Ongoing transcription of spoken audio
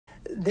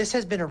This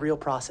has been a real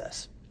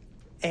process.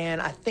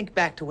 And I think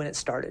back to when it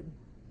started,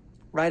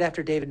 right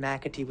after David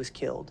McAtee was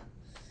killed.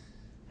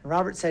 And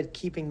Robert said,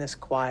 keeping this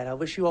quiet. I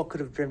wish you all could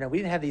have driven. We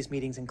didn't have these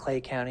meetings in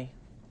Clay County.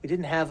 We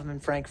didn't have them in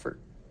Frankfort.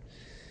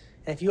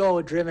 And if you all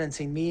had driven and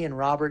seen me and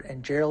Robert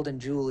and Gerald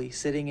and Julie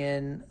sitting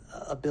in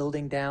a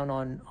building down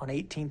on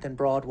 18th and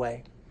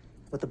Broadway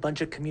with a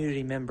bunch of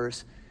community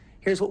members,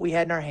 here's what we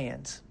had in our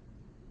hands: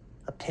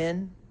 a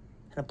pen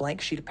and a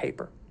blank sheet of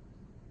paper.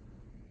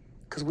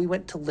 Because we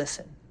went to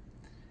listen.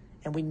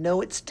 And we know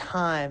it's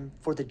time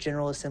for the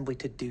General Assembly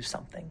to do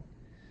something.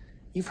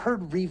 You've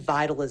heard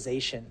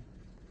revitalization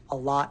a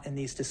lot in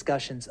these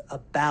discussions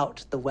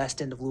about the west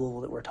end of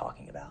Louisville that we're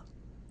talking about.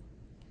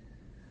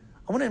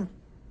 I want to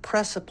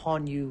impress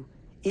upon you,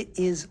 it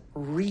is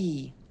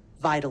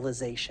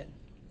revitalization.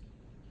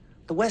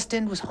 The West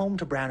End was home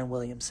to Brown and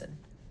Williamson,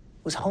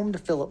 was home to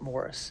Philip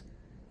Morris,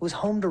 was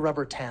home to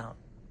Rubber Town.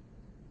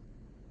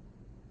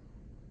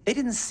 They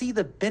didn't see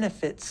the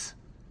benefits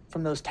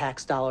from those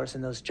tax dollars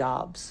and those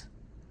jobs.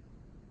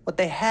 What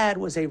they had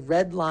was a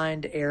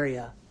red-lined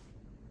area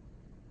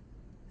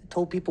that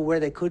told people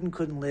where they could and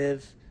couldn't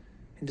live,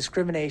 and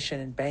discrimination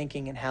in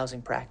banking and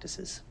housing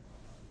practices.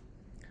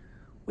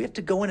 We have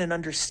to go in and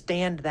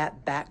understand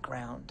that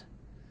background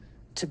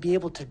to be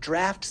able to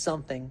draft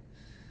something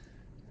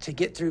to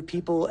get through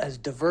people as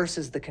diverse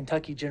as the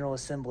Kentucky General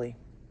Assembly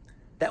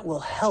that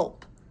will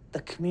help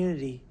the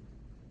community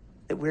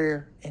that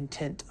we're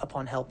intent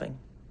upon helping.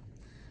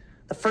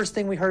 The first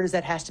thing we heard is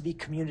that has to be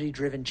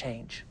community-driven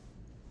change.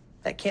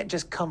 That can't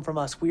just come from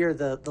us. We are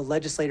the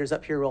legislators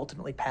up here who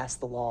ultimately pass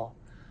the law.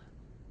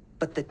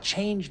 But the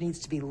change needs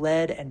to be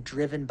led and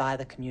driven by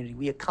the community.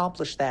 We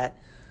accomplish that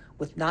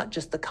with not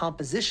just the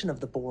composition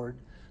of the board,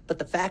 but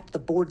the fact the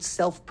board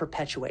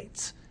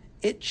self-perpetuates.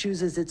 It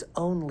chooses its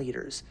own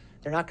leaders.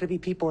 They're not going to be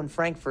people in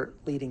Frankfort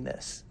leading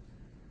this.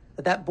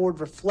 That board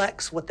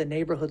reflects what the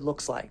neighborhood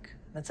looks like.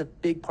 That's a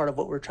big part of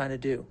what we're trying to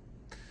do.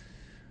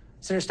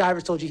 Senator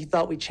Stivers told you he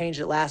thought we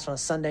changed it last on a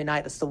Sunday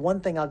night. That's the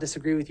one thing I'll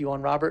disagree with you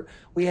on, Robert.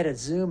 We had a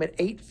Zoom at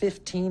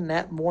 8:15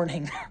 that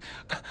morning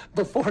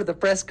before the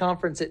press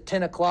conference at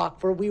 10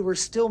 o'clock where we were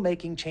still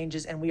making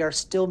changes, and we are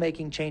still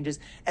making changes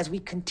as we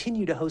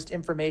continue to host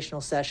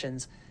informational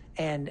sessions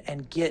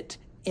and get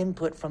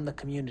input from the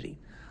community.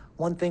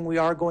 One thing we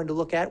are going to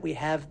look at, we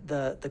have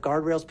the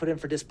guardrails put in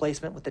for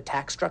displacement with the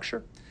tax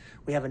structure.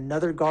 We have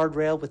another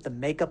guardrail with the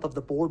makeup of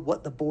the board,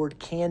 what the board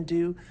can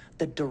do,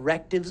 the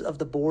directives of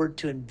the board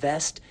to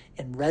invest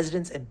in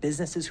residents and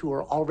businesses who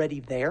are already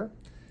there,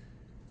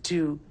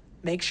 to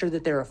make sure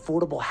that there are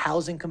affordable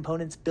housing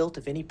components built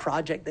of any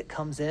project that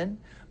comes in.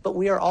 But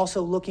we are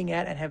also looking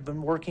at and have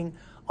been working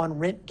on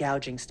rent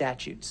gouging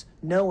statutes,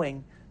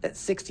 knowing that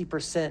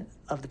 60%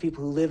 of the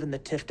people who live in the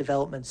TIF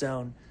development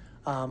zone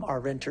are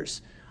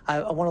renters.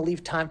 I want to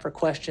leave time for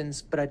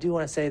questions, but I do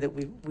want to say that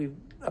we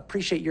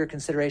appreciate your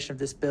consideration of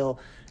this bill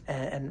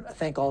and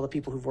thank all the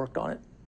people who've worked on it.